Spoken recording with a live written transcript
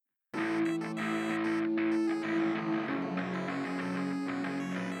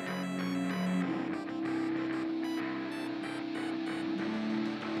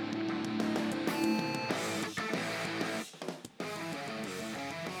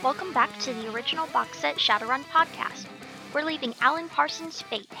Welcome back to the original box set Shadowrun podcast. We're leaving Alan Parsons'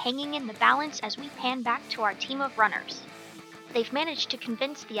 fate hanging in the balance as we pan back to our team of runners. They've managed to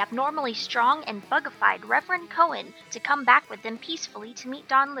convince the abnormally strong and bugified Reverend Cohen to come back with them peacefully to meet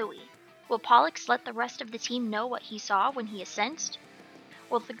Don Louis. Will Pollux let the rest of the team know what he saw when he is sensed?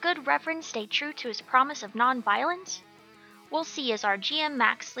 Will the good Reverend stay true to his promise of non-violence? We'll see as our GM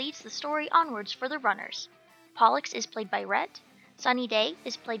Max leads the story onwards for the runners. Pollux is played by Rhett, Sunny Day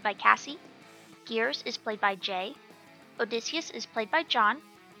is played by Cassie, Gears is played by Jay, Odysseus is played by John,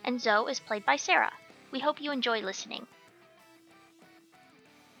 and Zoe is played by Sarah. We hope you enjoy listening.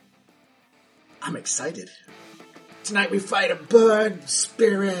 I'm excited. Tonight we fight a bird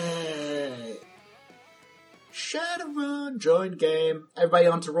spirit. Shadowrun, join game. Everybody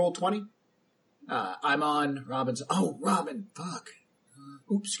on to roll 20? I'm on Robin's. Oh, Robin, fuck.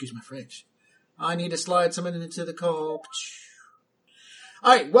 Oops, excuse my French. I need to slide someone into the call.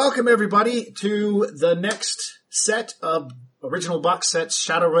 Alright, welcome everybody to the next set of original box sets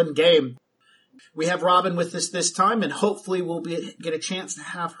Shadowrun game. We have Robin with us this time, and hopefully we'll get a chance to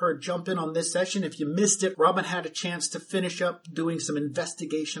have her jump in on this session. If you missed it, Robin had a chance to finish up doing some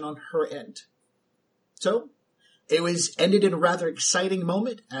investigation on her end. So, it was ended in a rather exciting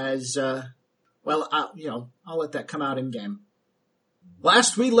moment as, I'll let that come out in game.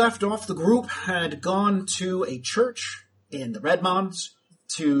 Last we left off, the group had gone to a church in the Redmonds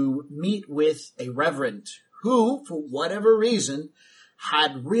to meet with a reverend who, for whatever reason,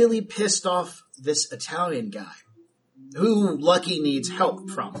 had really pissed off this Italian guy who Lucky needs help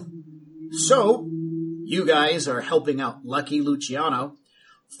from. So, you guys are helping out Lucky Luciano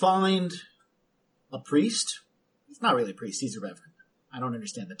find a priest. He's not really a priest, he's a reverend. I don't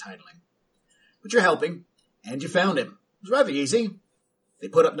understand the titling. But you're helping, and you found him. It was rather easy. They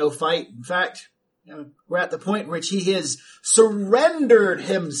put up no fight. In fact, we're at the point in which he has surrendered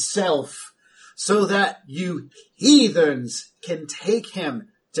himself so that you heathens can take him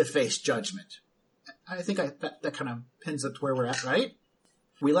to face judgment. I think that kind of pins up to where we're at, right?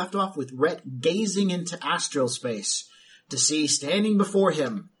 We left off with Rhett gazing into astral space to see standing before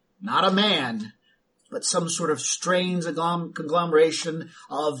him, not a man, but some sort of strange conglomeration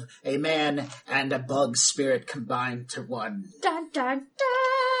of a man and a bug spirit combined to one. Dun, dun, dun.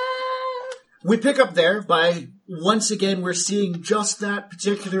 We pick up there by, once again, we're seeing just that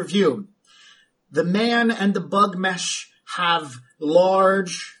particular view. The man and the bug mesh have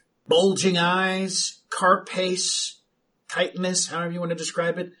large, bulging eyes, carapace, chitinous, however you want to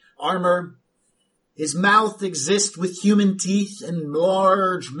describe it, armor. His mouth exists with human teeth and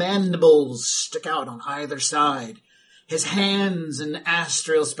large mandibles stick out on either side. His hands in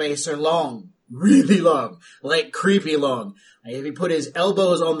astral space are long, really long, like creepy long. If he put his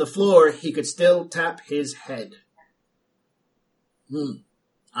elbows on the floor, he could still tap his head.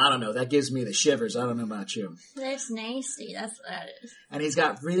 I don't know, that gives me the shivers. I don't know about you. That's nasty, that's what that is. And he's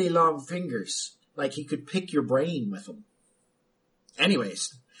got really long fingers, like he could pick your brain with them.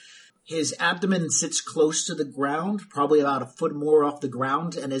 Anyways, his abdomen sits close to the ground, probably about a foot more off the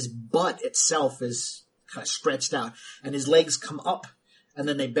ground, and his butt itself is kind of stretched out. And his legs come up, and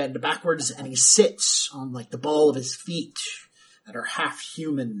then they bend backwards, and he sits on like the ball of his feet that are half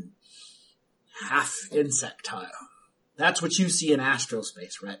human, half insectile. That's what you see in astral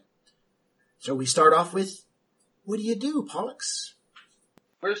space, right? So we start off with, what do you do, Pollux?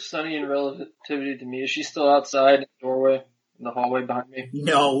 Where's Sunny in relativity to me? Is she still outside in the doorway, in the hallway behind me?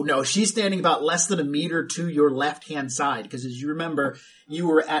 No, she's standing about less than a meter to your left-hand side, because as you remember, you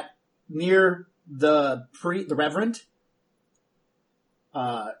were near the Reverend,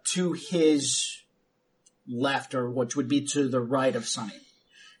 to his left, or which would be to the right of Sunny.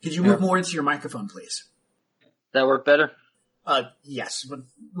 Could you move more into your microphone, please? That work better? Yes, but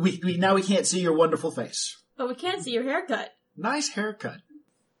we now we can't see your wonderful face. But we can see your haircut. Nice haircut.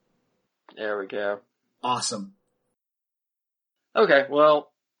 There we go. Awesome. Okay,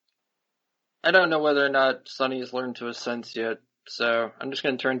 well, I don't know whether or not Sunny has learned to sense yet, so I'm just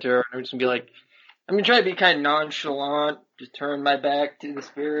going to turn to her and I'm just going to be like, I'm going to try to be kind of nonchalant, just turn my back to the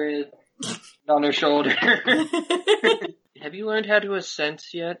spirit on her shoulder. Have you learned how to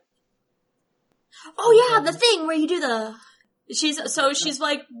sense yet? Oh yeah, the thing where you do the... She's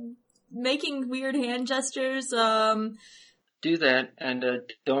like making weird hand gestures, Do that and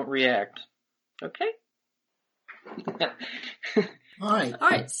don't react. Okay?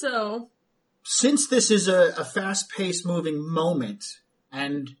 Alright, so... Since this is a fast-paced moving moment,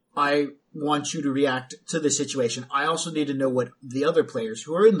 and I want you to react to the situation, I also need to know what the other players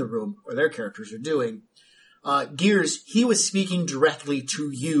who are in the room, or their characters, are doing. Gears, he was speaking directly to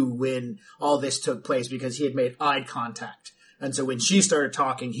you when all this took place because he had made eye contact. And so when she started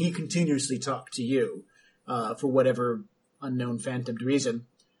talking, he continuously talked to you for whatever unknown phantomed reason.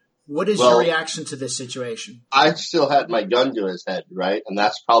 What is your reaction to this situation? I still had my gun to his head, right? And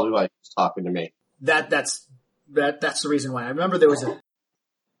that's probably why he was talking to me. That's the reason why. I remember there was a...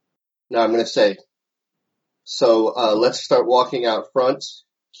 Now I'm going to say, so let's start walking out front.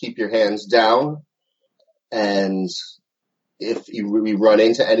 Keep your hands down. And if we run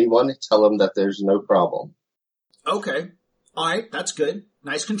into anyone, tell them that there's no problem. Okay. All right. That's good.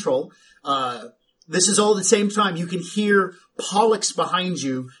 Nice control. This is all at the same time. You can hear Pollux behind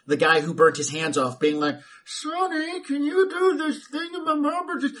you, the guy who burnt his hands off, being like, Sonny, can you do this thing in my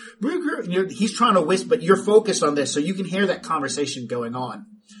mom? He's trying to whisper, but you're focused on this, so you can hear that conversation going on.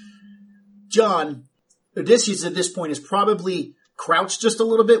 John, Odysseus at this point is probably crouched just a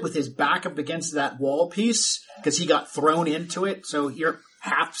little bit with his back up against that wall piece because he got thrown into it, so you're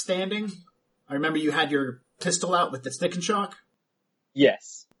half standing. I remember you had your pistol out with the stick and shock.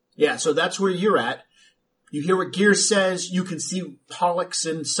 Yes. Yeah, so that's where you're at. You hear what Gear says. You can see Pollux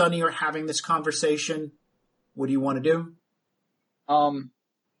and Sonny are having this conversation. What do you want to do? I'm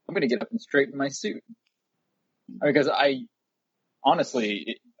going to get up and straighten my suit. Because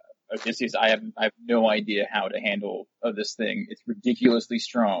Odysseus, I have no idea how to handle this thing. It's ridiculously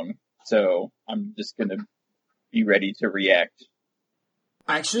strong. So I'm just going to be ready to react.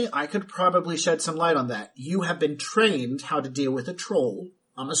 Actually, I could probably shed some light on that. You have been trained how to deal with a troll.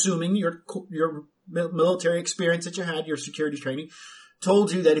 I'm assuming your military experience that you had, your security training,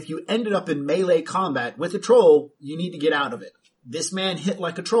 told you that if you ended up in melee combat with a troll, you need to get out of it. This man hit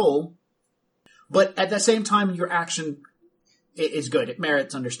like a troll, but at the same time, your action is good. It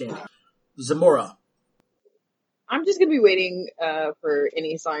merits understanding. Zamora. I'm just going to be waiting for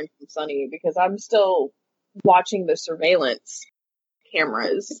any sign from Sonny because I'm still watching the surveillance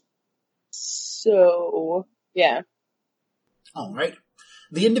cameras. So, yeah. All right.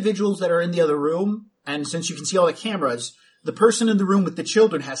 The individuals that are in the other room, and since you can see all the cameras, the person in the room with the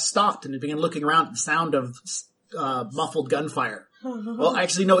children has stopped and began looking around at the sound of muffled gunfire. Well,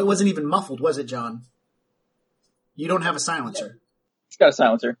 actually, no, it wasn't even muffled, was it, John? You don't have a silencer. It's got a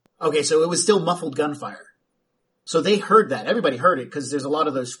silencer. Okay, so it was still muffled gunfire. So they heard that. Everybody heard it because there's a lot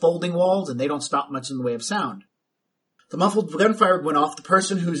of those folding walls and they don't stop much in the way of sound. The muffled gunfire went off. The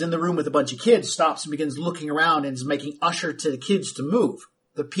person who's in the room with a bunch of kids stops and begins looking around and is making usher to the kids to move.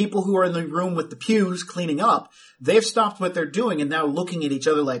 The people who are in the room with the pews cleaning up, they've stopped what they're doing and now looking at each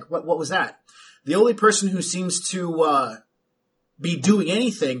other like, what was that? The only person who seems to be doing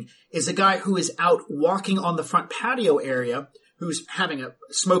anything is a guy who is out walking on the front patio area, who's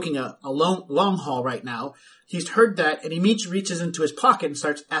smoking a long haul right now. He's heard that and he reaches into his pocket and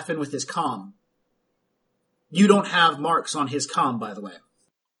starts effing with his comm. You don't have marks on his comm, by the way.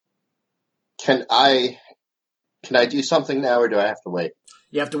 Can I do something now or do I have to wait?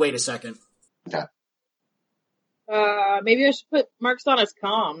 You have to wait a second. Okay. Maybe I should put marks on his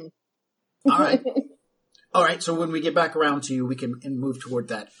comm. All right. All right, so when we get back around to you, we can move toward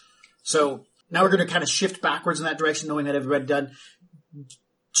that. So now we're going to kind of shift backwards in that direction, knowing that everybody done.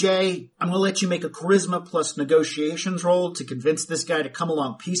 Jay, I'm going to let you make a charisma plus negotiations roll to convince this guy to come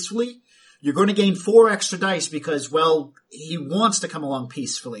along peacefully. You're going to gain 4 extra dice because, well, he wants to come along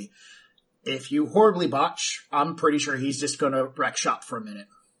peacefully. If you horribly botch, I'm pretty sure he's just going to wreck shop for a minute.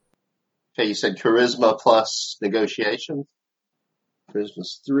 Okay, you said charisma plus negotiations.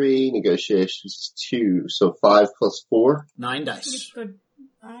 Charisma's 3, negotiations is 2, so 5 plus 4. 9 dice. You could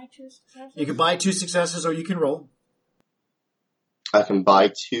buy 2 successes. You can buy 2 successes or you can roll. I can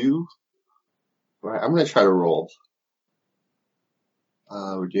buy 2. All right, I'm going to try to roll.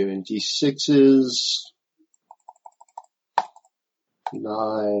 We're doing D6s.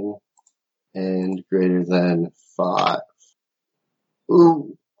 9 and greater than 5.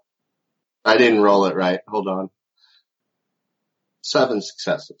 Ooh. I didn't roll it right. Hold on. 7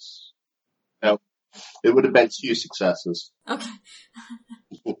 successes. No, it would have been 2 successes. Okay.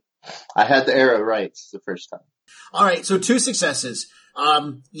 I had the arrow right the first time. All right, so 2 successes.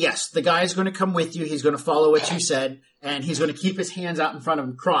 Yes, the guy's going to come with you. He's going to follow what you said, and he's going to keep his hands out in front of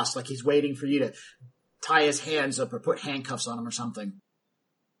him crossed, like he's waiting for you to tie his hands up or put handcuffs on him or something.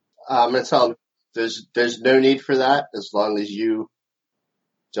 I'm going to tell him there's no need for that as long as you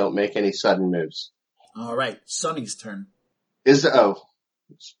don't make any sudden moves. All right, Sonny's turn. Is there,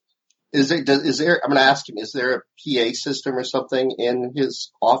 I'm going to ask him, is there a PA system or something in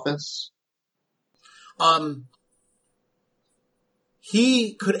his office?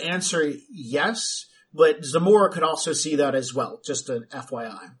 He could answer yes, but Zamora could also see that as well, just an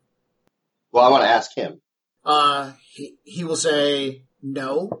FYI. Well, I want to ask him. He will say,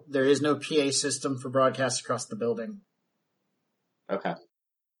 no, there is no PA system for broadcasts across the building. Okay.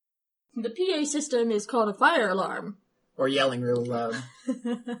 The PA system is called a fire alarm. Or yelling real loud.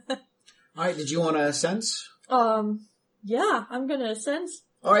 Alright, did you want to sense? Yeah, I'm gonna sense.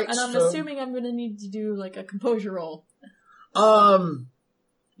 Alright, And I'm assuming I'm gonna need to do, like, a composure roll.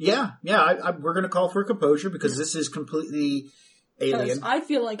 Yeah, we're gonna call for composure because this is completely alien. I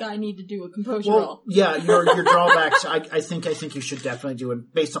feel like I need to do a composure roll. Yeah, your drawbacks, I think you should definitely do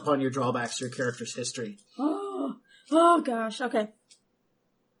it based upon your drawbacks, your character's history. Oh gosh, okay.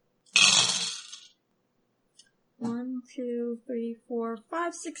 1, 2, 3, 4,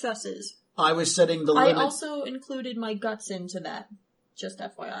 5 successes. I was setting the limit. I also included my guts into that. Just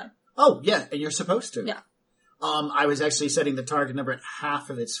FYI. Oh, yeah, and you're supposed to. Yeah. I was actually setting the target number at half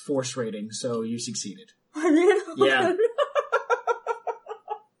of its force rating, so you succeeded. I did? Yeah.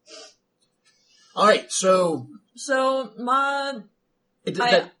 Alright, so... So, I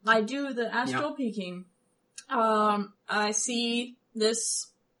do the astral peeking. I see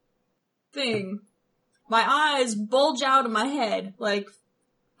this thing. My eyes bulge out of my head, like,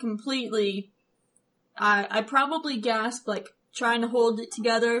 completely. I probably gasp, like, trying to hold it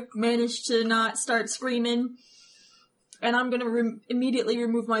together, manage to not start screaming, and I'm gonna immediately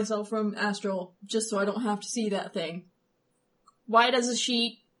remove myself from astral, just so I don't have to see that thing. White as a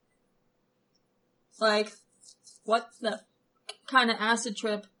sheet. Like, what the kind of acid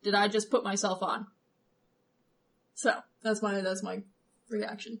trip did I just put myself on? So, that's my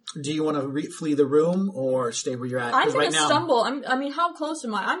reaction. Do you want to flee the room or stay where you're at? I'm gonna right now, stumble. I mean, how close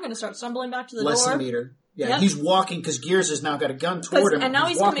am I? I'm gonna start stumbling back to the door. Less than a meter. Yeah, Yep. He's walking because Gears has now got a gun toward him. And now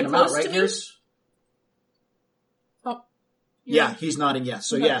he's walking coming him out, close right, to me? Gears? Oh. Yeah, he's nodding yes.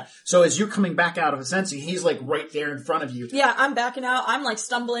 So Okay. yeah. So as you're coming back out of a sensing, he's like right there in front of you. Yeah, I'm backing out. I'm like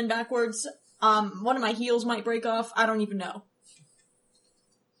stumbling backwards. One of my heels might break off. I don't even know.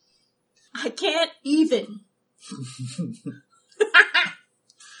 I can't even.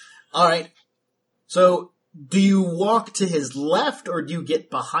 Alright. So, do you walk to his left or do you get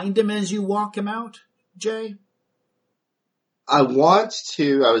behind him as you walk him out, Jay? I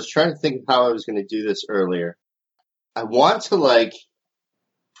was trying to think of how I was going to do this earlier. I want to, like,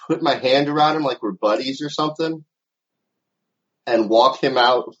 put my hand around him like we're buddies or something and walk him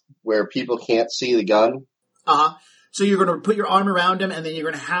out where people can't see the gun. So you're going to put your arm around him and then you're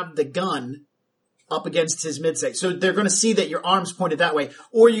going to have the gun up against his midsection. So they're going to see that your arm's pointed that way.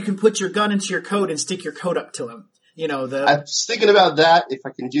 Or you can put your gun into your coat and stick your coat up to him. You know, I was thinking about that. If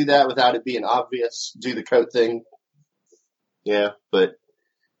I can do that without it being obvious, do the coat thing. Yeah, but...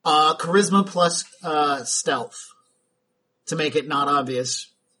 charisma plus, stealth. To make it not obvious.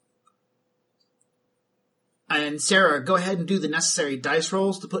 And Sarah, go ahead and do the necessary dice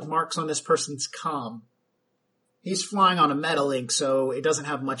rolls to put marks on this person's comm. He's flying on a meta link, so it doesn't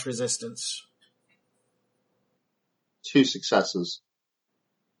have much resistance. 2 successes.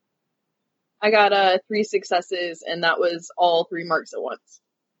 I got 3 successes, and that was all 3 marks at once.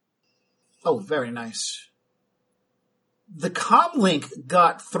 Oh, very nice. The comm link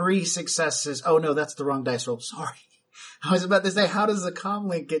got 3 successes. Oh no, that's the wrong dice roll. Sorry. I was about to say, how does the comm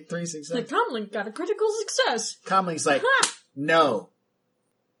link get 3 successes? The comm link got a critical success. Comm link's like, no.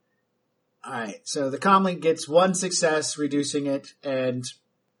 Alright, so the comm link gets 1 success, reducing it, and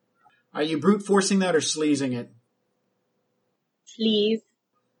are you brute forcing that or sleazing it? Please.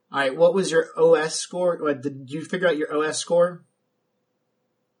 Alright, what was your OS score? Did you figure out your OS score?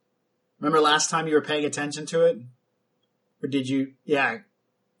 Remember last time you were paying attention to it? Or did you? Yeah.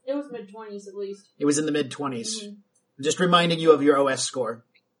 It was mid-20s at least. It was in the mid-20s. Mm-hmm. Just reminding you of your OS score.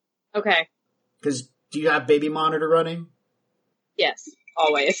 Okay. Because do you have baby monitor running? Yes,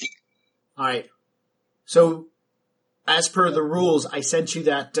 always. Alright. So, as per the rules, I sent you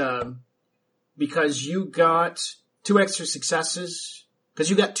that, because you got 2 extra successes. Because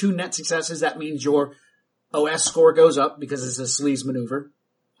you got 2 net successes, that means your OS score goes up because it's a sleaze maneuver.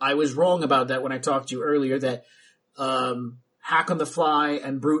 I was wrong about that when I talked to you earlier that, hack on the fly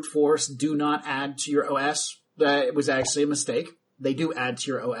and brute force do not add to your OS. That was actually a mistake. They do add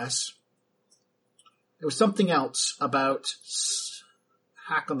to your OS. There was something else about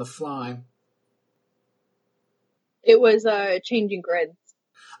hack on the fly. It was changing grids.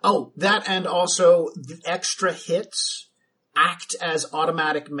 Oh, that and also the extra hits act as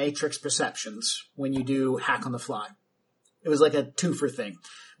automatic matrix perceptions when you do hack on the fly. It was like a 2-for thing.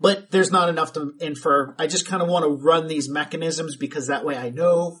 But there's not enough to infer. I just kind of want to run these mechanisms because that way I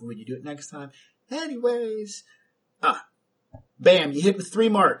know when you do it next time. Anyways. Bam, you hit with 3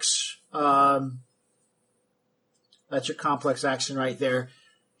 marks. That's your complex action right there.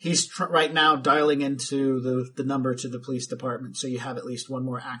 He's right now dialing into the number to the police department, so you have at least one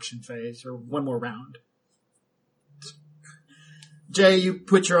more action phase, or one more round. Jay, you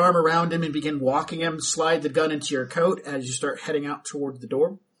put your arm around him and begin walking him, slide the gun into your coat as you start heading out toward the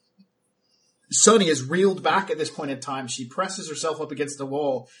door. Sunny is reeled back at this point in time. She presses herself up against the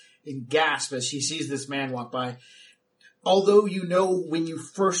wall and gasps as she sees this man walk by. Although you know when you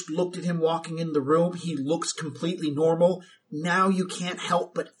first looked at him walking in the room, he looks completely normal, now you can't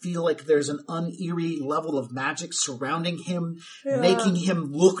help but feel like there's an uneery level of magic surrounding him, making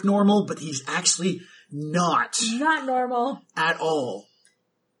him look normal, but he's actually not. Not normal. At all.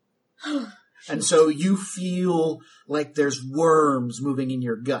 And so you feel like there's worms moving in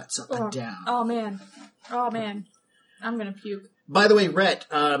your guts up and down. Oh, man. I'm gonna puke. By the way, Rhett,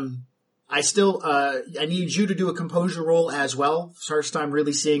 I need you to do a composure roll as well. First time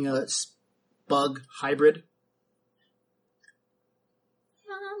really seeing a bug hybrid.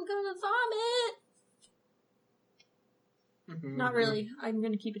 I'm gonna vomit. Not really. I'm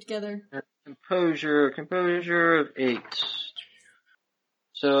gonna keep it together. Composure of 8.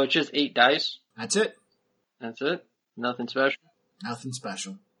 So it's just 8 dice? That's it. Nothing special? Nothing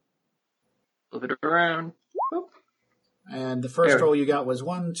special. Flip it around. Boop. And the first roll you got was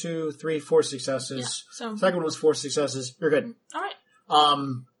 1, 2, 3, 4 successes. Yeah, Second one was 4 successes. You're good. Alright.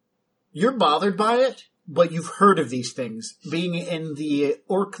 You're bothered by it, but you've heard of these things. Being in the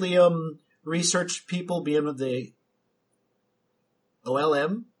Orcleum research people, being with the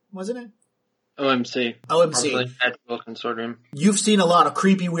OLM, wasn't it? OMC. Tactical Consortium. You've seen a lot of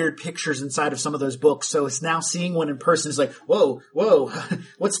creepy, weird pictures inside of some of those books, so it's now seeing one in person is like, whoa,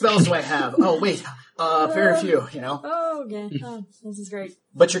 what spells do I have? Oh, wait, very few, you know? Oh, okay. Oh, this is great.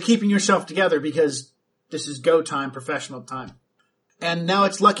 But you're keeping yourself together because this is go time, professional time. And now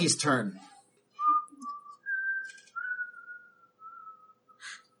it's Lucky's turn.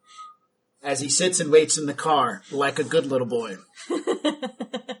 As he sits and waits in the car, like a good little boy.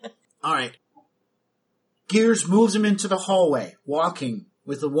 All right. Gears moves him into the hallway, walking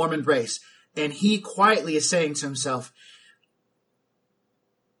with a warm embrace, and he quietly is saying to himself,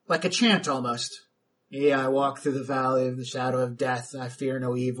 like a chant almost, yeah, I walk through the valley of the shadow of death, I fear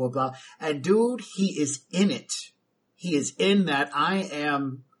no evil, blah. And dude, he is in it. He is in that I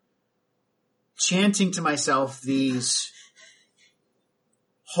am chanting to myself these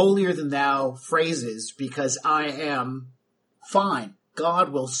holier than thou phrases because I am fine.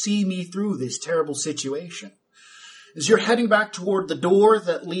 God will see me through this terrible situation. As you're heading back toward the door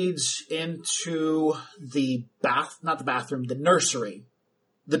that leads into the the nursery.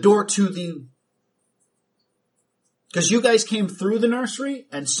 The door to because you guys came through the nursery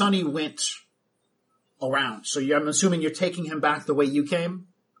and Sonny went around. So I'm assuming you're taking him back the way you came?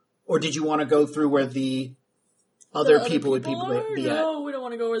 Or did you want to go through where the other people would be at? No, we don't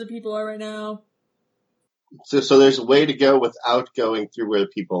want to go where the people are right now. So there's a way to go without going through where the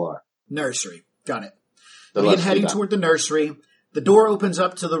people are. Nursery. Got it. Then Begin heading toward the nursery. The door opens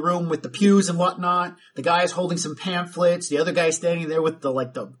up to the room with the pews and whatnot. The guy's holding some pamphlets. The other guy's standing there with the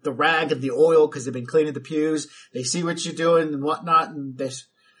rag and the oil because they've been cleaning the pews. They see what you're doing and whatnot. And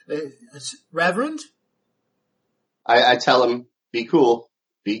Reverend? I tell him, be cool.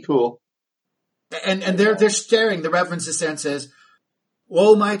 Be cool. And they're staring. The Reverend sits there and says,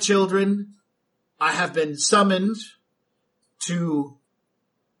 "Woe, my children, I have been summoned to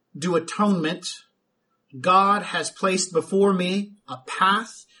do atonement. God has placed before me a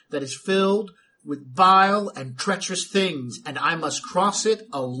path that is filled with vile and treacherous things, and I must cross it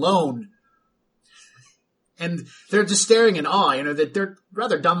alone." And they're just staring in awe, that they're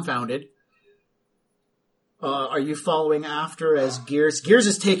rather dumbfounded. Are you following after as Gears? Gears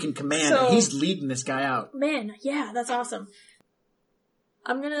is taking command, and he's leading this guy out. Man, yeah, that's awesome.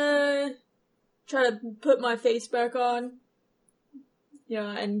 I'm gonna try to put my face back on. Yeah,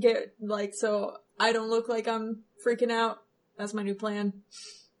 and get, so I don't look like I'm freaking out. That's my new plan.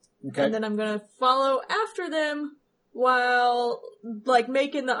 Okay. And then I'm gonna follow after them while,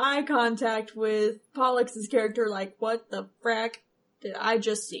 making the eye contact with Pollux's character, what the frack did I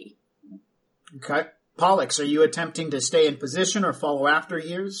just see? Okay. Pollux, are you attempting to stay in position or follow after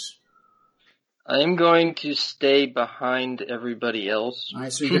Gears? I'm going to stay behind everybody else.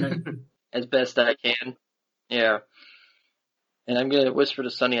 Alright, so you're gonna... as best I can. Yeah. And I'm gonna whisper to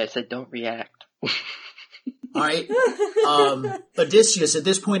Sunny, I said, don't react. Alright. Odysseus, at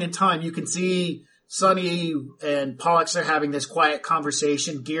this point in time, you can see Sunny and Pollux are having this quiet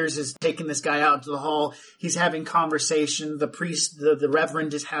conversation. Gears is taking this guy out into the hall. He's having conversation. The priest, the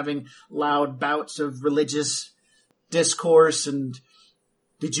reverend is having loud bouts of religious discourse. And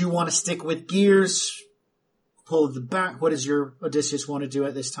did you want to stick with Gears? Pull the back. What does your Odysseus want to do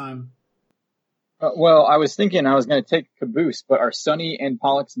at this time? Well, I was thinking I was going to take caboose, but are Sunny and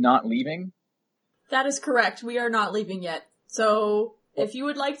Pollux not leaving? That is correct. We are not leaving yet. So, if you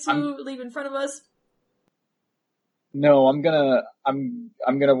would like to leave in front of us. No, I'm gonna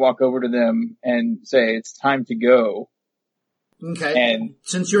walk over to them and say it's time to go. Okay. And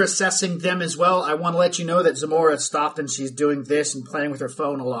since you're assessing them as well, I want to let you know that Zamora stopped and she's doing this and playing with her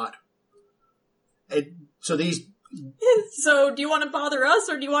phone a lot. So, do you want to bother us,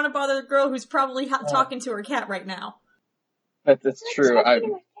 or do you want to bother the girl who's probably talking to her cat right now? That's true.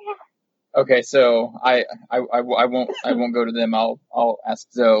 Okay, so I won't go to them. I'll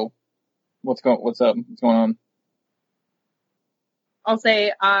ask Zoe. What's up? What's going on? I'll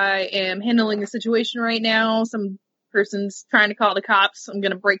say I am handling the situation right now. Some person's trying to call the cops. I'm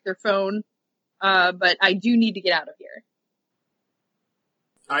gonna break their phone. But I do need to get out of here.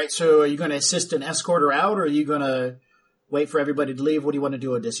 Alright, so are you gonna assist and escort her out, or are you gonna wait for everybody to leave? What do you want to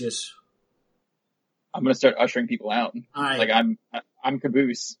do, Odysseus? I'm gonna start ushering people out. Alright. Like I'm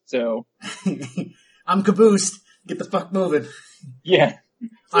caboose, so. I'm caboosed. Get the fuck moving. Yeah.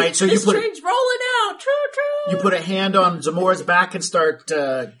 Alright, so this train's rolling out. True. You put a hand on Zamora's back and start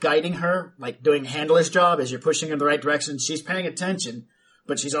guiding her, like doing handler's job as you're pushing her in the right direction. She's paying attention,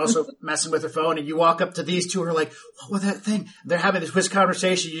 but she's also messing with her phone. And you walk up to these two who are like, "What was that thing?" They're having this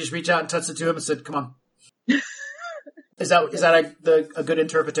conversation. You just reach out and touch the two of them and said, "Come on." Is that a good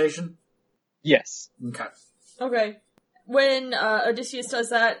interpretation? Yes. Okay. When Odysseus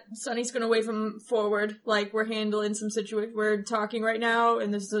does that, Sunny's gonna wave him forward, like we're handling some situation. We're talking right now,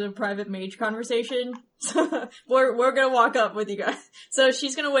 and this is a private mage conversation. we're gonna walk up with you guys. So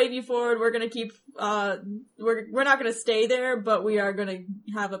she's gonna wave you forward. We're gonna keep. We're not gonna stay there, but we are gonna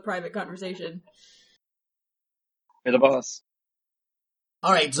have a private conversation. You're the boss.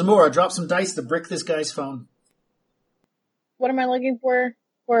 All right, Zamora, drop some dice to brick this guy's phone. What am I looking for?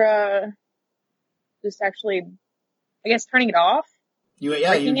 Just actually. I guess turning it off? You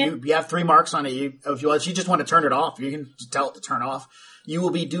have 3 marks on it. If you just want to turn it off, you can just tell it to turn off. You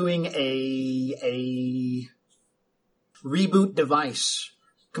will be doing a reboot device.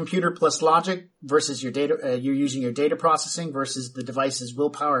 Computer plus logic versus your data, you're using your data processing versus the device's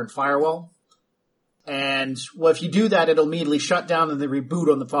willpower and firewall. And, well, if you do that, it'll immediately shut down and then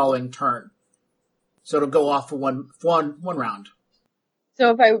reboot on the following turn. So it'll go off for one round. So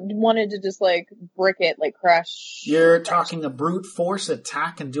if I wanted to just, brick it, crash... You're talking a brute force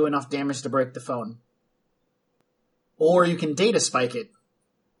attack and do enough damage to break the phone. Or you can data spike it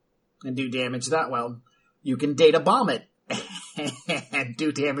and do damage that way. You can data bomb it and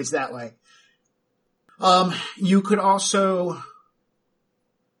do damage that way. You could also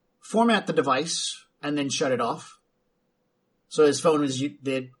format the device and then shut it off. So his phone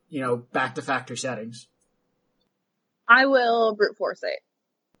did back to factory settings. I will brute force it.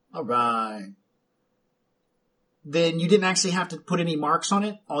 Alright. Then you didn't actually have to put any marks on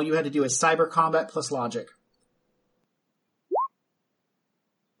it. All you had to do is cyber combat plus logic.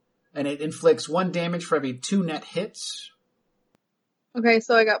 And it inflicts 1 damage for every 2 net hits. Okay,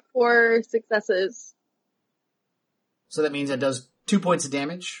 so I got 4 successes. So that means it does 2 points of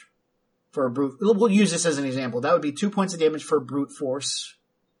damage for a brute. We'll use this as an example. That would be 2 points of damage for brute force.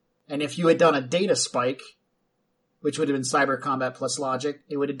 And if you had done a data spike, which would have been cyber combat plus logic,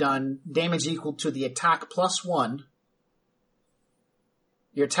 it would have done damage equal to the attack plus 1.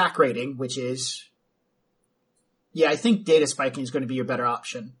 Your attack rating, which is... Yeah, I think data spiking is going to be your better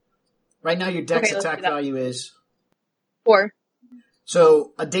option. Right now your dex attack value is... 4.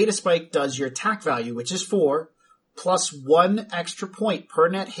 So a data spike does your attack value, which is 4, plus 1 extra point per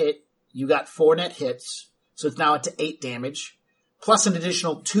net hit. You got 4 net hits, so it's now up to 8 damage. Plus an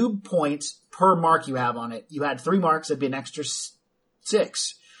additional 2 points per mark you have on it. You had 3 marks, that'd be an extra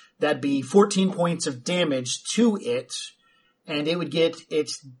 6. That'd be 14 points of damage to it, and it would get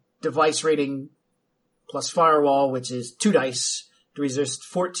its device rating plus firewall, which is 2 dice, to resist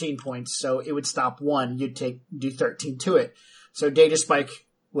 14 points, so it would stop 1. You'd do 13 to it. So data spike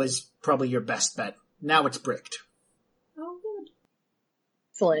was probably your best bet. Now it's bricked. Oh, good.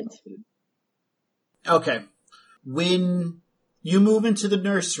 Excellent. Okay. When you move into the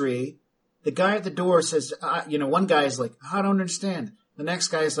nursery, the guy at the door says, one guy is like, I don't understand. The next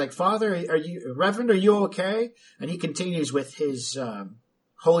guy is like, Father, Reverend, are you okay? And he continues with his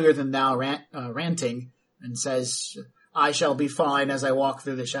holier-than-thou ranting and says, I shall be fine as I walk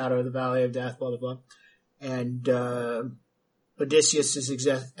through the shadow of the valley of death, blah, blah, blah. And Odysseus is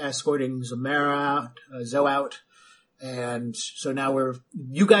escorting Zoe out. And so now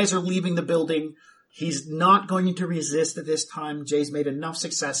you guys are leaving the building. He's not going to resist at this time. Jay's made enough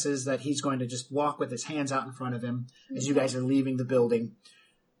successes that he's going to just walk with his hands out in front of him as you guys are leaving the building.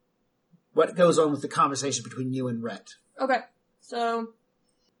 What goes on with the conversation between you and Rhett? Okay, so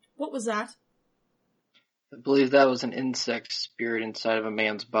what was that? I believe that was an insect spirit inside of a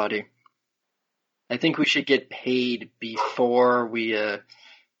man's body. I think we should get paid before we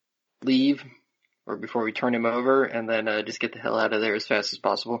leave, or before we turn him over, and then just get the hell out of there as fast as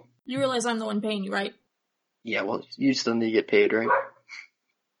possible. You realize I'm the one paying you, right? Yeah, well, you still need to get paid, right?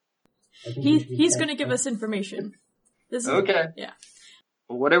 He's gonna give us information. This is, okay. Yeah.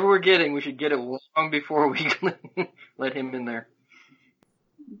 Well, whatever we're getting, we should get it long before we let him in there.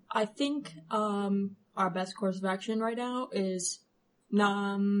 I think our best course of action right now is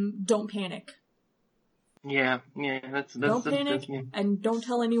don't panic. Yeah, that's don't panic and don't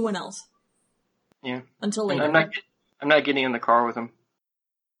tell anyone else. Yeah. Until later. I'm not getting in the car with him.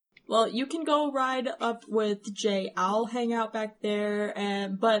 Well, you can go ride up with Jay. I'll hang out back there,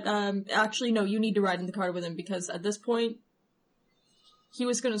 but actually no, you need to ride in the car with him because at this point he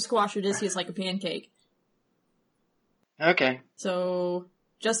was going to squash Odysseus like a pancake. Okay. So,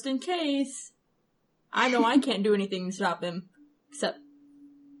 just in case, I know I can't do anything to stop him, except,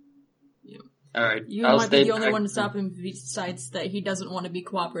 you know, all right. You might be the only one to stop him besides that he doesn't want to be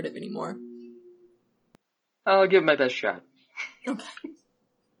cooperative anymore. I'll give him my best shot. Okay.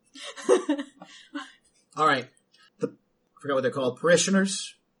 Alright. I forgot what they're called.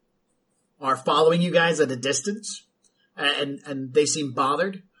 Parishioners are following you guys at a distance, and they seem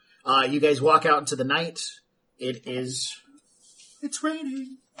bothered. You guys walk out into the night. It's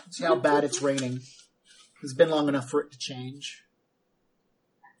raining. See how bad it's raining. It's been long enough for it to change.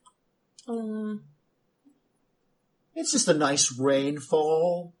 It's just a nice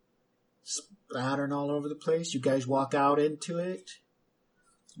rainfall, splattering all over the place. You guys walk out into it.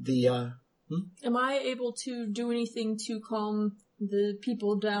 Am I able to do anything to calm the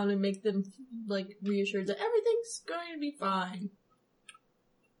people down and make them, like, reassured that everything's going to be fine?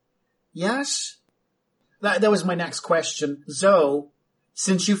 Yes. That was my next question. Zoe,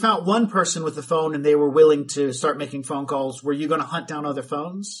 since you found one person with a phone and they were willing to start making phone calls, were you going to hunt down other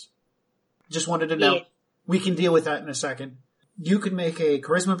phones? Just wanted to know. Yeah. We can deal with that in a second. You could make a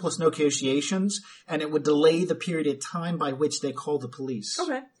charisma plus negotiations, and it would delay the period of time by which they call the police.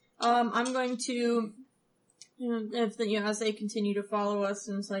 Okay. I'm going to, as they continue to follow us,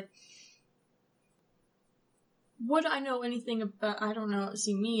 and it's like, would I know anything about, I don't know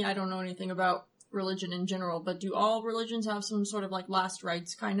anything about religion in general, but do all religions have some sort of, like, last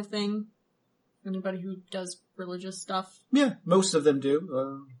rites kind of thing? Anybody who does religious stuff? Yeah, most of them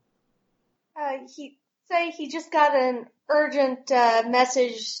do. He just got an urgent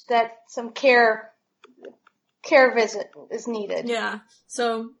message that some care visit is needed. Yeah.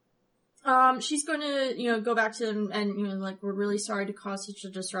 So she's going to, go back to them and, we're really sorry to cause such a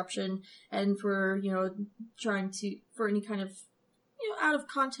disruption and for, trying to, for any kind of, out of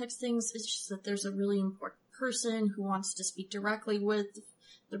context things. It's just that there's a really important person who wants to speak directly with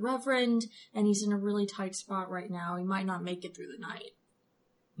the Reverend, and he's in a really tight spot right now. He might not make it through the night.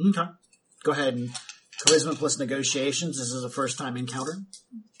 Okay. Go ahead and charisma plus negotiations. This is a first time encounter.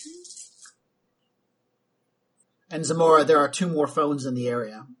 And Zamora, there are 2 more phones in the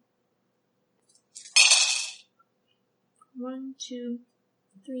area. 1, 2,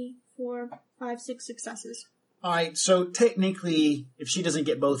 3, 4, 5, 6 successes. Alright, so technically, if she doesn't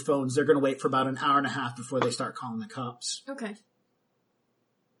get both phones, they're going to wait for about an hour and a half before they start calling the cops. Okay.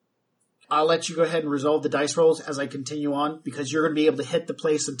 I'll let you go ahead and resolve the dice rolls as I continue on, because you're going to be able to hit the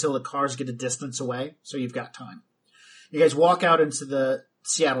place until the cars get a distance away, so you've got time. You guys walk out into the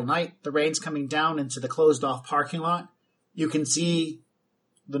Seattle night. The rain's coming down into the closed-off parking lot. You can see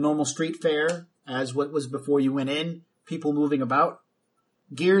the normal street fare as what was before you went in, people moving about.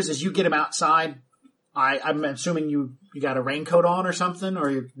 Gears, as you get them outside, I'm assuming you got a raincoat on or something,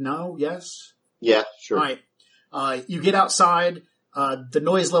 or no? Yes? Yeah, sure. All right. You get outside. The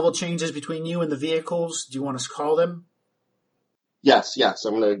noise level changes between you and the vehicles. Do you want us to call them? Yes.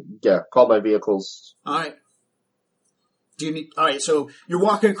 I'm gonna, call my vehicles. All right. All right, so you're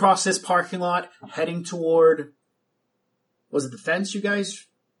walking across this parking lot, heading toward, was it the fence, you guys?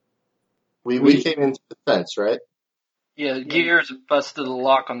 We came into the fence, right? Yeah, Gears busted the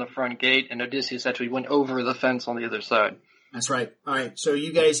lock on the front gate, and Odysseus actually went over the fence on the other side. That's right. All right, so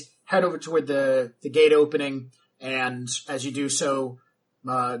you guys head over toward the gate opening, and as you do so,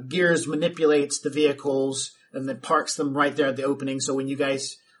 Gears manipulates the vehicles and then parks them right there at the opening, so when you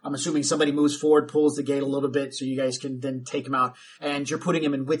guys, I'm assuming somebody moves forward, pulls the gate a little bit, so you guys can then take him out, and you're putting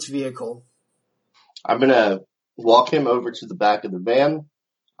him in which vehicle? I'm gonna walk him over to the back of the van.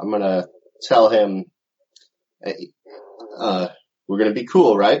 I'm gonna tell him, hey, we're gonna be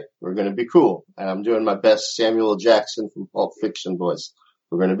cool, right? We're gonna be cool. And I'm doing my best Samuel L. Jackson from Pulp Fiction voice.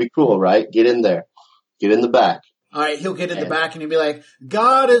 We're gonna be cool, right? Get in there. Get in the back. All right, he'll get in the back and he'll be like,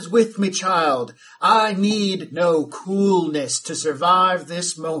 God is with me, child. I need no coolness to survive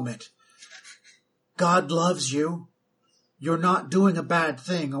this moment. God loves you. You're not doing a bad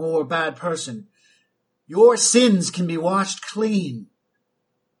thing or a bad person. Your sins can be washed clean.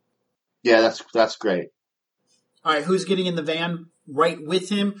 Yeah, that's great. All right, who's getting in the van right with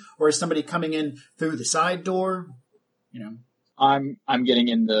him, or is somebody coming in through the side door? I'm getting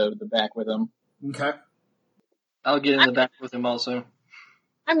in the back with him. Okay. I'll get in the back with him also.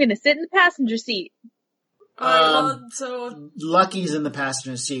 I'm gonna sit in the passenger seat. So Lucky's in the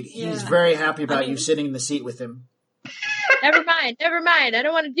passenger seat. He's very happy about you sitting in the seat with him. Never mind. I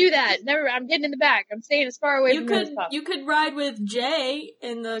don't want to do that. I'm getting in the back. I'm staying as far away from him as possible. You could ride with Jay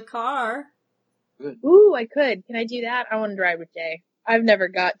in the car. Good. Ooh, I could. Can I do that? I want to ride with Jay. I've never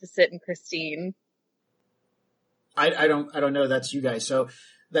got to sit in Christine. I don't know. That's you guys. So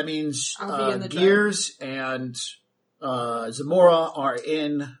that means I'll be in the Gears and Zamora are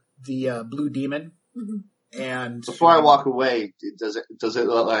in the Blue Demon. Mm-hmm. And Before I walk away, does it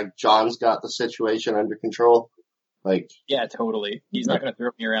look like John's got the situation under control? Like, Yeah, totally. He's not going to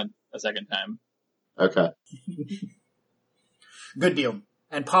throw me around a second time. okay. Good deal.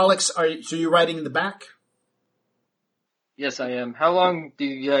 And Pollux, so you're riding in the back? Yes, I am. How long do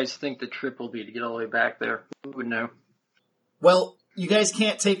you guys think the trip will be to get all the way back there? Who would know? Well, you guys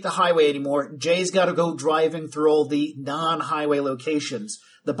can't take the highway anymore. Jay's got to go driving through all the non-highway locations.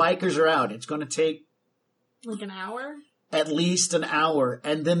 The bikers are out. It's going to take Like an hour? at least an hour,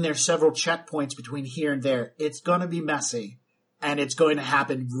 and then there's several checkpoints between here and there. It's going to be messy, and it's going to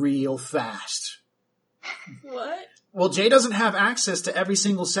happen real fast. What? Well, Jay doesn't have access to every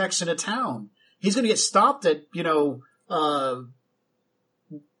single section of town. He's going to get stopped at,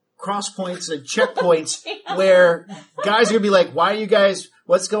 cross points and checkpoints where guys are going to be like, why are you guys,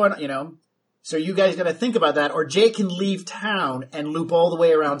 what's going on, So you guys got to think about that, or Jay can leave town and loop all the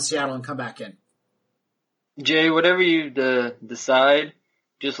way around Seattle and come back in. Jay, whatever you decide,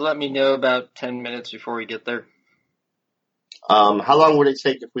 just let me know about 10 minutes before we get there. How long would it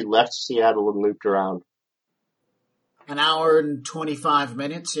take if we left Seattle and looped around? An hour and 25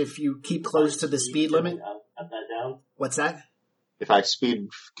 minutes if you keep close to the speed limit. Cut that down? What's that? If I speed,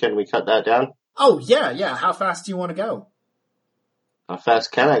 can we cut that down? Oh, yeah. How fast do you want to go? How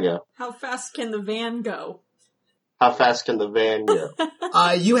fast can I go? How fast can the van go? How fast can the van go?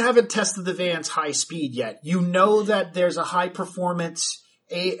 You haven't tested the van's high speed yet. You know that there's a high performance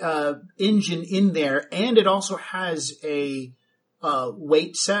engine in there, and it also has a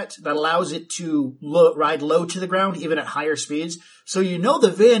weight set that allows it to ride low to the ground, even at higher speeds. So you know the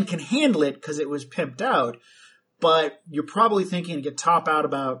van can handle it because it was pimped out, but you're probably thinking it could top out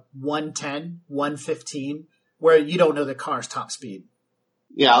about 110, 115, where you don't know the car's top speed.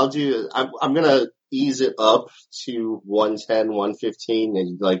 Yeah, I'm gonna ease it up to 110,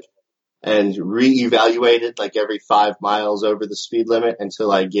 115 and reevaluate it like every 5 miles over the speed limit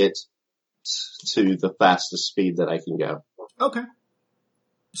until I get to the fastest speed that I can go. Okay.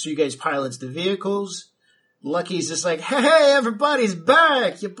 So you guys pilot the vehicles. Lucky's just like, hey, everybody's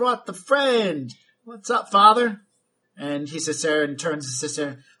back. You brought the friend. What's up, father? And he sits there and turns to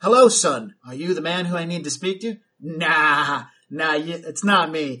sister. Hello, son. Are you the man who I need to speak to? Nah, it's not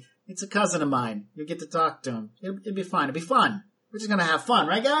me. It's a cousin of mine. You'll get to talk to him. It'll be fine. It'll be fun. We're just gonna have fun,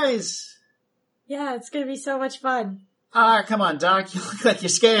 right, guys? Yeah, it's gonna be so much fun. Come on, Doc. You look like you're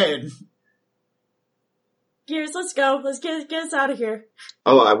scared. Gears, let's go. Let's get us out of here.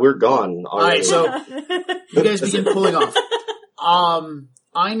 Oh, we're gone Alright, already. so you guys begin pulling off.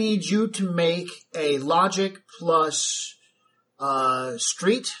 I need you to make a logic plus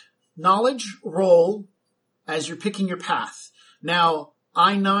street knowledge roll as you're picking your path. Now,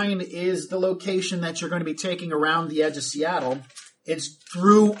 I-9 is the location that you're going to be taking around the edge of Seattle. It's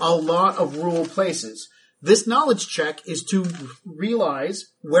through a lot of rural places. This knowledge check is to realize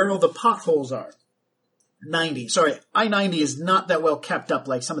where all the potholes are. I-90 is not that well kept up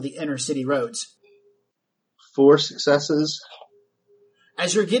like some of the inner city roads. 4 successes.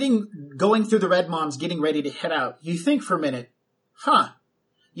 As you're going through the Red Moms, getting ready to head out, you think for a minute,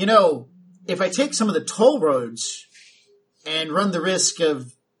 if I take some of the toll roads and run the risk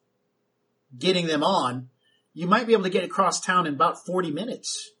of getting them on, you might be able to get across town in about 40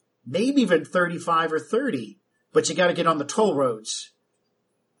 minutes. Maybe even 35 or 30. But you gotta get on the toll roads.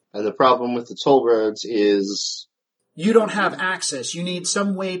 And the problem with the toll roads is You don't have access. You need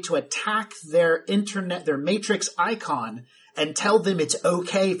some way to attack their matrix icon and tell them it's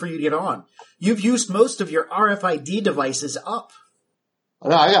okay for you to get on. You've used most of your RFID devices up.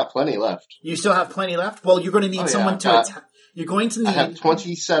 No, I got plenty left. You still have plenty left? Well, you're going to need someone to attack. You're going to need... I have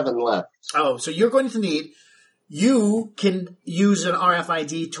 27 left. Oh, so you're going to need You can use an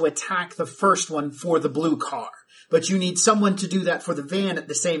RFID to attack the first one for the blue car, but you need someone to do that for the van at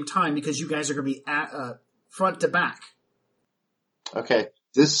the same time because you guys are going to be front to back. Okay,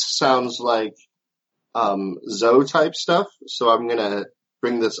 this sounds like Zoe type stuff, so I'm going to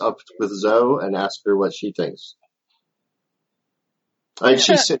bring this up with Zoe and ask her what she thinks. I mean,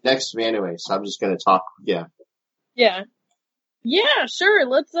 she's sitting next to me anyway, so I'm just going to talk. Yeah. Yeah. Yeah, sure.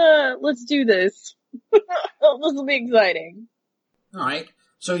 Let's do this. This will be exciting. All right.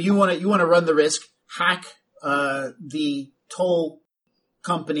 So you want to run the risk, hack the toll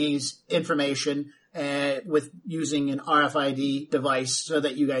company's information with using an RFID device so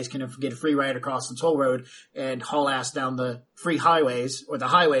that you guys can get a free ride across the toll road and haul ass down the free highways or the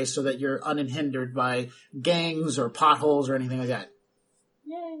highways so that you're unhindered by gangs or potholes or anything like that.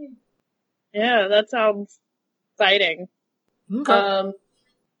 Yay. Yeah, that sounds exciting. Okay.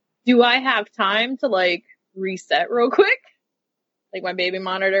 Do I have time to reset real quick? Like my baby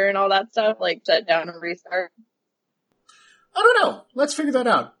monitor and all that stuff, shut down and restart? I don't know. Let's figure that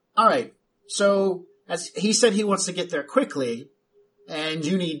out. All right. So, as he said he wants to get there quickly, and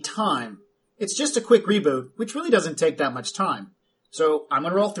you need time. It's just a quick reboot, which really doesn't take that much time. So, I'm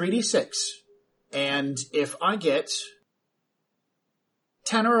going to roll 3d6. And if I get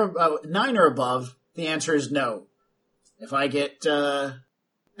 10 or 9 or above, the answer is no. If I get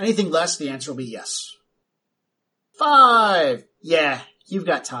anything less, the answer will be yes. 5! Yeah, you've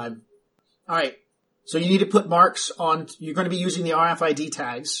got time. All right. So you need to put marks on, you're going to be using the RFID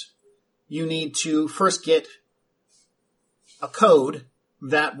tags. You need to first get a code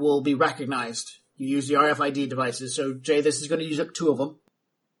that will be recognized. You use the RFID devices. So, Jay, this is going to use up 2 of them.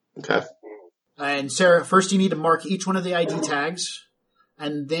 Okay. And Sarah, first you need to mark each one of the ID tags,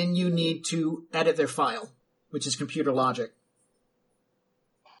 and then you need to edit their file, which is computer logic.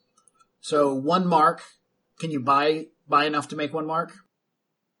 So 1 mark, can you buy enough to make 1 mark?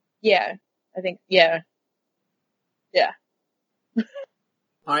 Yeah, I think, yeah. Yeah.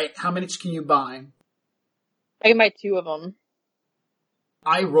 All right, how many can you buy? I can buy 2 of them.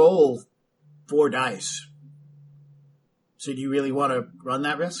 I roll 4 dice. So do you really want to run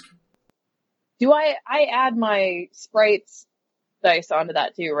that risk? Do I add my sprites dice onto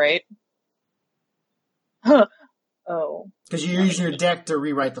that too, right? Huh. Oh. Because you're using your deck to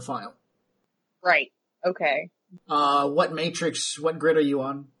rewrite the file. Right. Okay. What matrix, what grid are you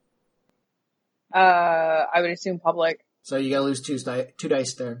on? I would assume public. So you gotta lose 2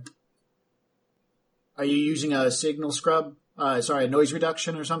 dice there. Are you using a signal scrub? A noise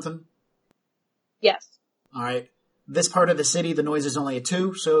reduction or something? Yes. Alright. This part of the city, the noise is only a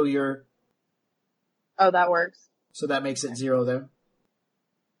 2, so you're... Oh, that works. So that makes it 0 there.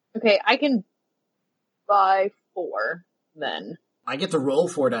 Okay, I can buy 4, then. I get to roll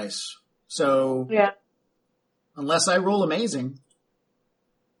 4 dice. So... Yeah. Unless I roll amazing...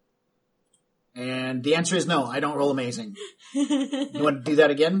 And the answer is no, I don't roll amazing. You want to do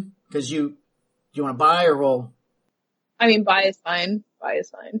that again? Because do you want to buy or roll? I mean, buy is fine. Buy is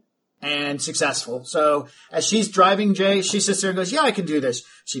fine. And successful. So as she's driving Jay, she sits there and goes, yeah, I can do this.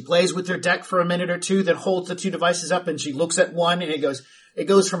 She plays with her deck for a minute or 2, then holds the 2 devices up and she looks at one and it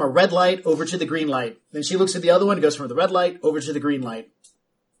goes from a red light over to the green light. Then she looks at the other one, it goes from the red light over to the green light.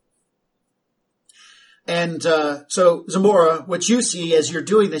 And so, Zamora, what you see as you're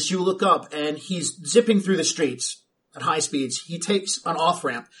doing this, you look up and he's zipping through the streets at high speeds. He takes an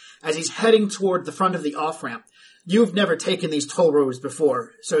off-ramp. As he's heading toward the front of the off-ramp, you've never taken these toll roads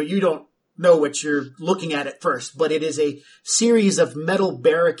before, so you don't know what you're looking at first, but it is a series of metal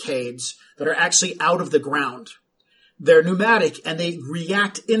barricades that are actually out of the ground. They're pneumatic and they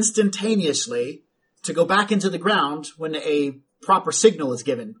react instantaneously to go back into the ground when a proper signal is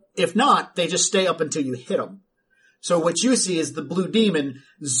given. If not, they just stay up until you hit them. So what you see is the blue demon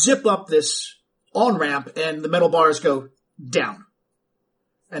zip up this on-ramp and the metal bars go down.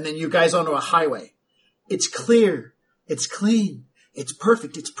 And then you guys onto a highway. It's clear. It's clean. It's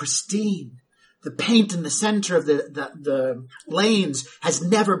perfect. It's pristine. The paint in the center of the lanes has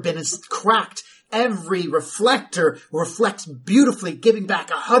never been as cracked. Every reflector reflects beautifully, giving back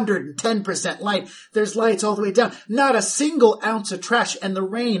 110% light. There's lights all the way down. Not a single ounce of trash, and the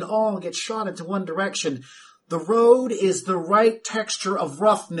rain all gets shot into one direction. The road is the right texture of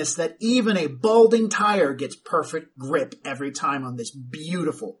roughness that even a balding tire gets perfect grip every time on this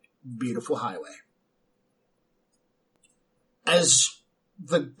beautiful, beautiful highway. As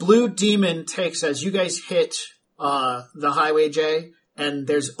the blue demon takes, as you guys hit the highway, Jay, and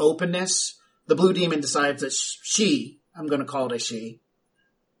there's openness, the blue demon decides that I'm going to call it a she,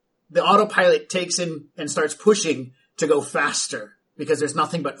 the autopilot takes in and starts pushing to go faster because there's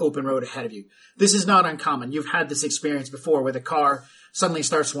nothing but open road ahead of you. This is not uncommon. You've had this experience before where the car suddenly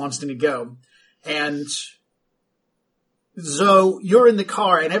starts wanting to go. And so you're in the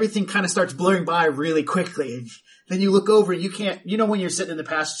car and everything kind of starts blurring by really quickly. And then you look over and you can't, when you're sitting in the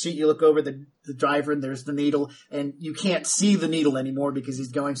passenger seat, you look over the driver and there's the needle and you can't see the needle anymore because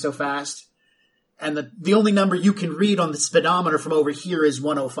he's going so fast. And the only number you can read on the speedometer from over here is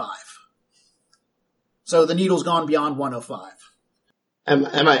 105. So the needle's gone beyond 105.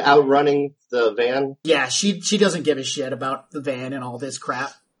 Am I outrunning the van? Yeah, she doesn't give a shit about the van and all this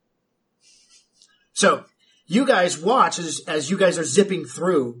crap. So you guys watch as you guys are zipping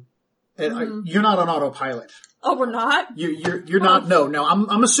through. And you're not on autopilot. Oh, we're not? You're not. No.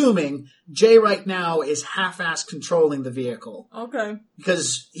 I'm assuming Jay right now is half-assed controlling the vehicle. Okay.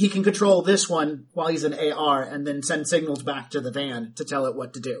 Because he can control this one while he's in AR and then send signals back to the van to tell it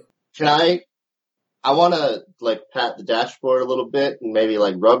what to do. Can I want to, pat the dashboard a little bit and maybe,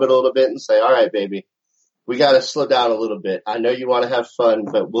 rub it a little bit and say, all right, baby, we got to slow down a little bit. I know you want to have fun,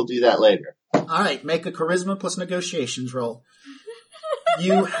 but we'll do that later. All right, make a charisma plus negotiations roll.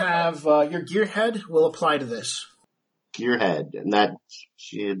 You have, your gearhead will apply to this. Gearhead, and that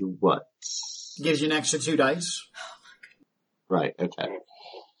should what? Gives you an extra 2 dice. Right, okay.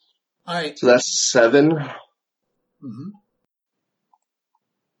 All right. So that's 7. Mm-hmm.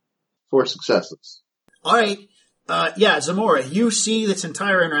 4 successes. All right. Zamora, you see this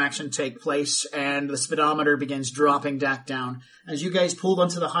entire interaction take place, and the speedometer begins dropping back down. As you guys pulled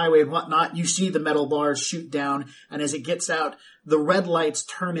onto the highway and whatnot, you see the metal bars shoot down, and as it gets out, the red lights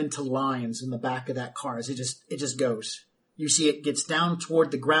turn into lines in the back of that car as it just goes. You see it gets down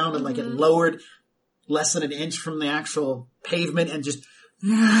toward the ground, and it lowered less than an inch from the actual pavement, and just...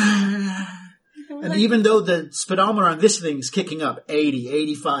 And even though the speedometer on this thing is kicking up 80,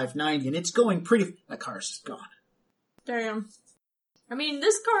 85, 90, and it's going pretty... That car's just gone. Damn. I mean,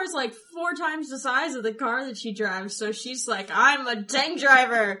 this car is 4 times the size of the car that she drives, so she's like, I'm a tank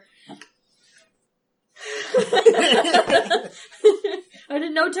driver! I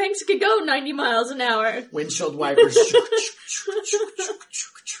didn't know tanks could go 90 miles an hour. Windshield wipers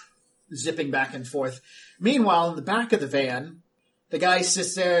zipping back and forth. Meanwhile, in the back of the van, the guy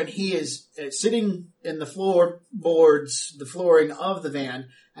sits there and he is sitting in the flooring of the van,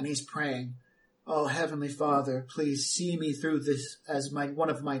 and he's praying. Oh, Heavenly Father, please see me through this as one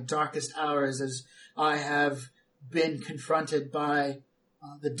of my darkest hours, as I have been confronted by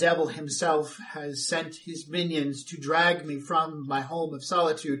the devil himself has sent his minions to drag me from my home of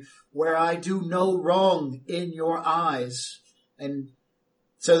solitude, where I do no wrong in your eyes. And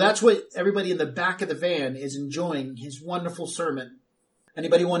so that's what everybody in the back of the van is enjoying, his wonderful sermon.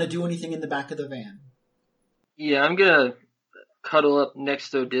 Anybody want to do anything in the back of the van? Yeah, I'm gonna cuddle up next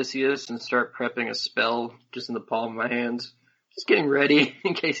to Odysseus and start prepping a spell just in the palm of my hands. Just getting ready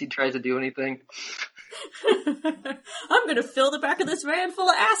in case he tries to do anything. I'm gonna fill the back of this van full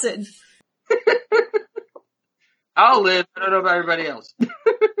of acid. I'll live. I don't know about everybody else.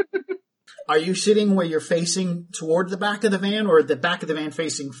 Are you sitting where you're facing toward the back of the van, or the back of the van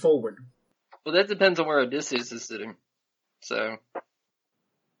facing forward? Well, that depends on where Odysseus is sitting. So...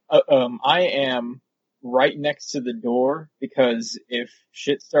 I am right next to the door, because if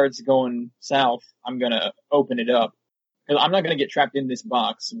shit starts going south, I'm gonna open it up. Because I'm not gonna get trapped in this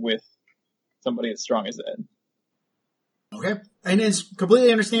box with somebody as strong as that. Okay. And it's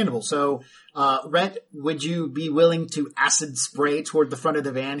completely understandable. So, Rhett, would you be willing to acid spray toward the front of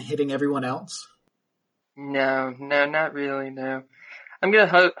the van, hitting everyone else? No, not really, no. I'm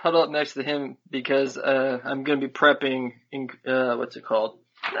gonna huddle up next to him because, I'm gonna be prepping, what's it called?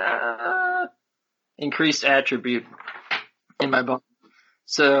 Increased attribute in my body.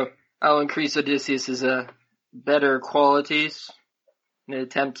 So I'll increase Odysseus's better qualities in an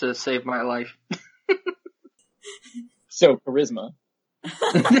attempt to save my life. So charisma.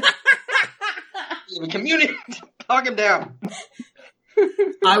 Community, talk him down.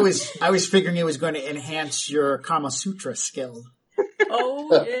 I was figuring it was going to enhance your Kama Sutra skill.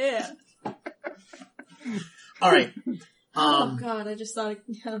 Oh yeah. All right. Oh god, I just thought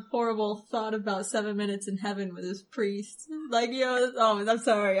a horrible thought about 7 minutes in heaven with his priest. I'm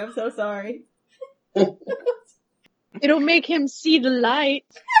sorry, I'm so sorry. It'll make him see the light.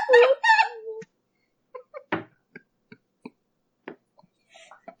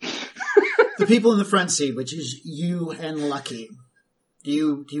 The people in the front seat, which is you and Lucky,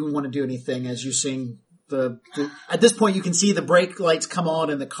 do you want to do anything as you sing at this point you can see the brake lights come on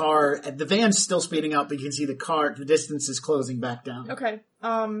in the car. The van's still speeding up, but you can see the distance is closing back down. Okay.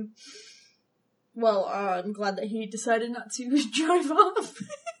 Well, I'm glad that he decided not to drive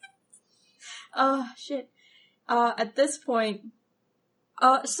off. Shit. At this point,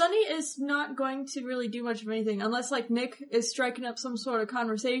 Sunny is not going to really do much of anything unless, like, Nick is striking up some sort of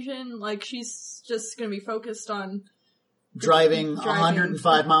conversation. Like, she's just gonna be focused on driving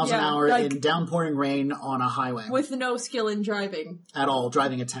 105 miles an hour like, in downpouring rain on a highway. With no skill in driving. At all.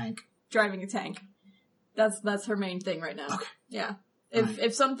 Driving a tank. Driving a tank. That's her main thing right now. Okay. Yeah.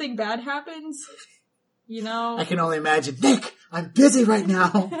 If something bad happens, you know... I can only imagine, Nick, I'm busy right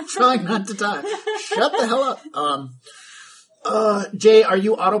now, trying not to die. Shut the hell up. Jay, are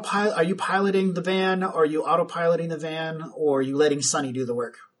you piloting the van, or are you autopiloting the van, or are you letting Sunny do the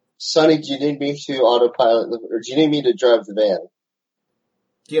work? Sunny, do you need me to autopilot, or do you need me to drive the van?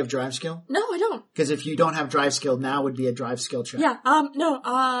 Do you have drive skill? No, I don't. Because if you don't have drive skill, now would be a drive skill check. Yeah,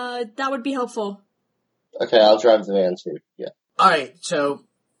 that would be helpful. Okay, I'll drive the van too, yeah. Alright, so...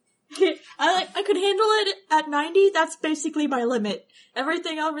 I could handle it at 90, that's basically my limit.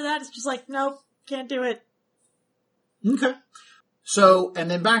 Everything over that is just like, nope, can't do it. Okay. So, and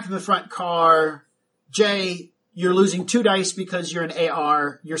then back in the front car, Jay, you're losing 2 dice because you're an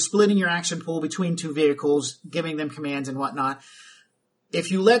AR. You're splitting your action pool between 2 vehicles, giving them commands and whatnot. If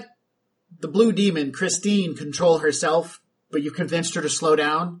you let the blue demon, Christine, control herself, but you convinced her to slow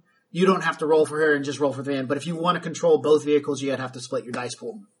down, you don't have to roll for her and just roll for the van. But if you want to control both vehicles, you'd have to split your dice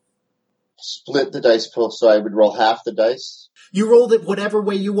pool. Split the dice pool, so I would roll half the dice? You rolled it whatever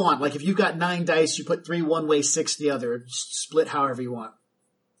way you want. Like if you've got 9 dice, you put 3 one way, 6 the other. Just split however you want.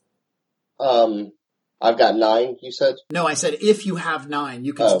 I've got 9, you said? No, I said if you have 9,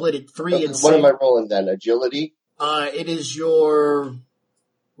 you can split it 3 and 6. What am I rolling then? Agility? It is your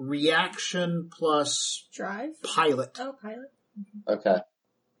reaction plus... Drive? Pilot. Oh, pilot. Okay.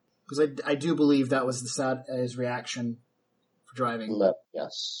 Because I do believe that was the stat as reaction for driving.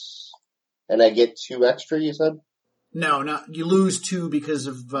 Yes. And I get 2 extra, you said? No, you lose 2 because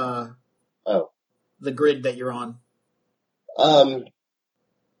of the grid that you're on. Oh,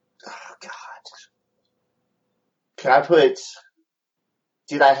 God. Can I put...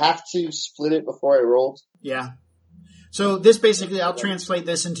 Did I have to split it before I rolled? Yeah. So this basically, I'll translate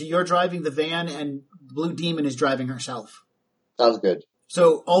this into you're driving the van and Blue Demon is driving herself. Sounds good.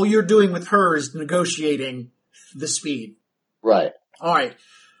 So all you're doing with her is negotiating the speed. Right. All right.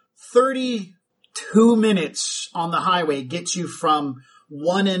 32 minutes on the highway gets you from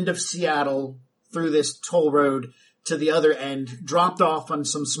one end of Seattle through this toll road to the other end, dropped off on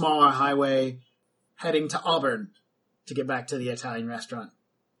some smaller highway, heading to Auburn to get back to the Italian restaurant.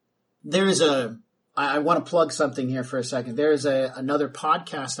 There is I want to plug something here for a second. There is another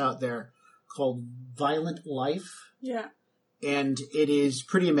podcast out there called Violent Life. Yeah. And it is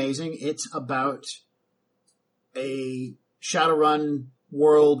pretty amazing. It's about a Shadowrun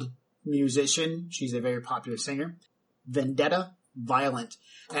world musician. She's a very popular singer. Vendetta Violent.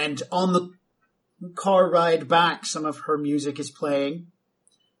 And on the car ride back, some of her music is playing,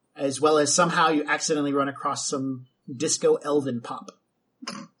 as well as somehow you accidentally run across some disco elven pop.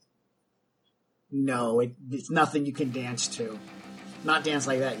 No, it's nothing you can dance to. Not dance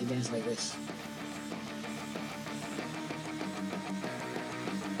like that, you dance like this.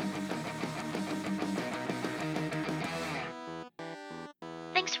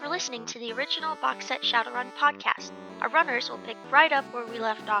 Thanks for listening to the original Box Set Shadowrun podcast. Our runners will pick right up where we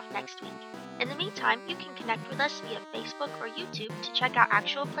left off next week. In the meantime, you can connect with us via Facebook or YouTube to check out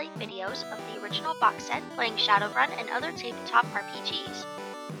actual play videos of the original box set playing Shadowrun and other tabletop RPGs.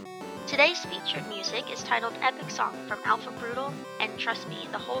 Today's featured music is titled Epic Song from Alpha Brutal, and trust me,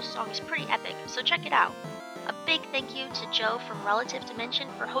 the whole song is pretty epic, so check it out. A big thank you to Joe from Relative Dimension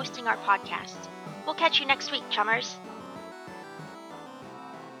for hosting our podcast. We'll catch you next week, chummers.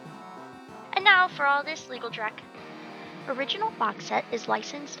 And now for all this legal dreck. Original Box Set is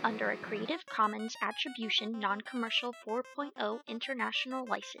licensed under a Creative Commons Attribution Non-Commercial 4.0 International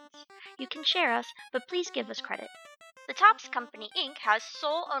License. You can share us, but please give us credit. The Topps Company Inc. has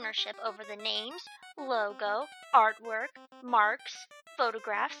sole ownership over the names, logo, artwork, marks,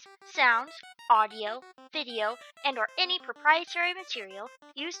 photographs, sounds, audio, video, and or any proprietary material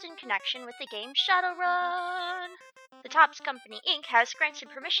used in connection with the game Shadowrun. The Topps Company Inc. has granted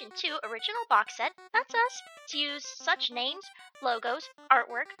permission to Original Box Set, that's us, to use such names, logos,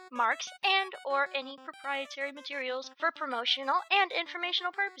 artwork, marks, and or any proprietary materials for promotional and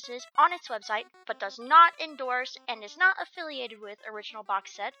informational purposes on its website, but does not endorse and is not affiliated with Original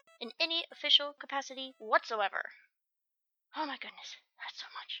Box Set in any official capacity whatsoever. Oh my goodness, that's so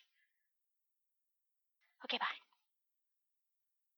much. Okay, bye.